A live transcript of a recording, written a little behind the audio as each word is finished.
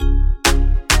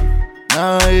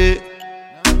No, yeah.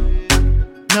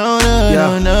 No.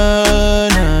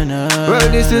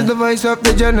 Well, this is the voice of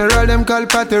the general, them call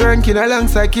Patoranking,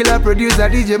 alongside killer producer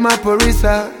DJ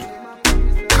Maphorisa.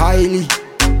 KLY.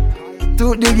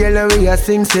 To the girl we a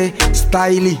sing say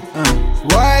styly.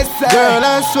 What's that? Girl,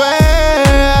 I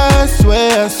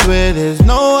swear, there's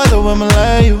no other woman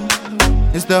like you.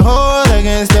 It's the whole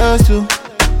against us two.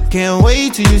 Can't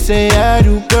wait till you say I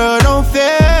do. Girl, don't fear.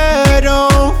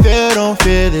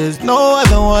 There's no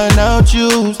other one I'll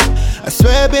choose. I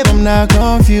swear, babe, I'm not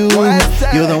confused.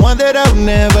 You're the one that I'll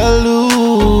never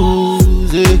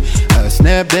lose. Yeah. I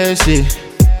snap that shit,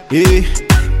 yeah.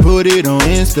 Put it on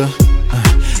Insta,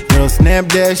 girl, snap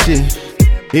that shit,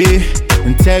 yeah.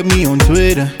 And tag me on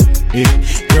Twitter, yeah.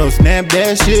 Girl, snap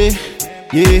that shit,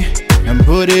 yeah. And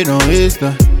put it on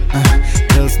Insta,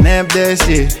 girl, snap that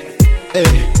shit,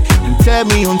 yeah. And tag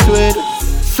me on Twitter.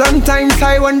 Sometimes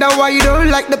I wonder why you don't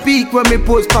like the peak when me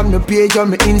post on the page on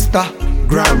my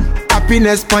Instagram.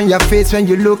 Happiness on your face when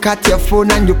you look at your phone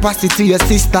and you pass it to your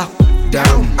sister.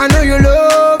 Down. I know you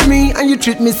love me and you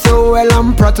treat me so well.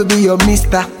 I'm proud to be your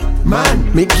mister.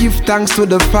 Man, me give thanks to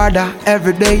the Father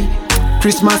every day,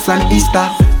 Christmas and Easter.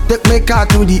 Take my car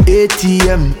to the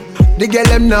ATM. The girl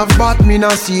them not bought me, now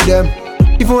see them.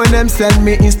 Even when them send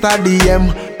me Insta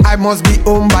DM, I must be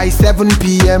home by 7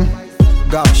 p.m.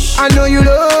 Gosh, I know you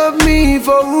love me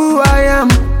for who I am.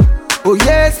 Oh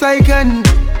yes, I can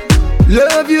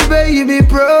love you, baby,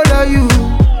 proud of you.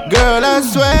 Girl, I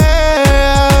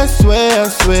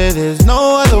swear, there's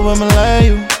no other woman like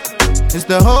you. It's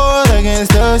the whole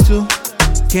against us two.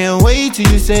 Can't wait till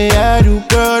you say I do.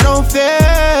 Girl, don't fear.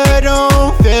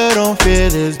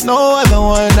 There's no other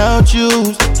one I'll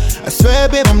choose. I swear,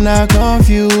 babe, I'm not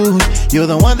confused. You're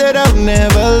the one that I'll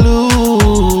never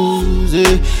lose.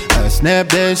 Yeah. I snap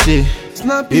that shit.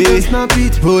 Snap it, snap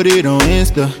it. Put it on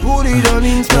Insta.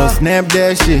 Girl, snap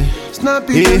that shit. Snap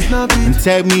it, snap it. And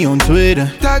tag me on Twitter.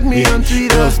 Tag me on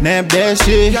Twitter. Girl, snap that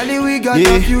shit. Jolly, we got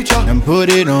the future. And put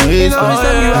it on Insta.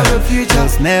 Girl,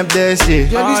 snap that shit.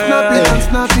 Jolly, snap it and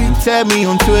snap it. Tag me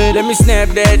on Twitter. Let me snap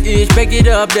that itch, back it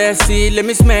up, that's it. Let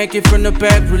me smack it from the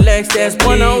back, relax, that's please.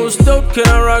 When I was stoked, can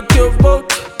I rock your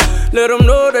boat? Let them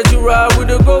know that you ride with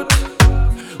the goat.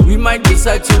 We might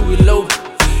decide to reload.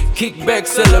 Kick back,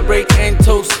 celebrate and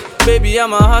toast. Baby,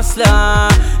 I'm a hustler.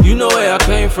 You know where I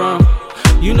came from.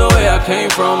 You know where I came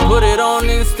from. Put it on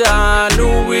Insta.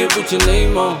 New whip with your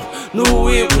name on. New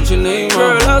whip with your name on.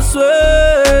 Girl, I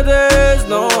swear there's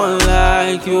no one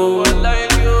like you.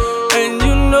 And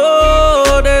you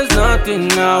know there's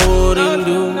nothing I wouldn't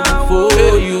do for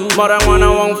you. More than one, I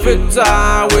won't fit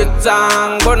time with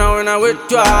time. But now when I with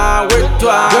you. Girl,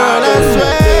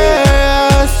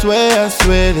 I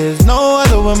swear, there's no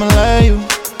other woman like you.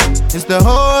 It's the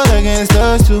whole against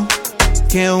us two.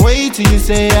 Can't wait till you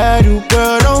say I do.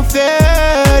 Girl, don't fear.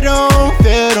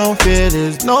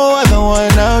 There's no other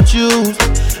one I'll choose.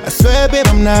 I swear, babe,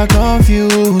 I'm not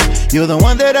confused. You're the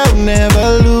one that I'll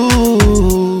never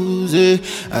lose.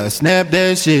 I snap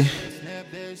that shit.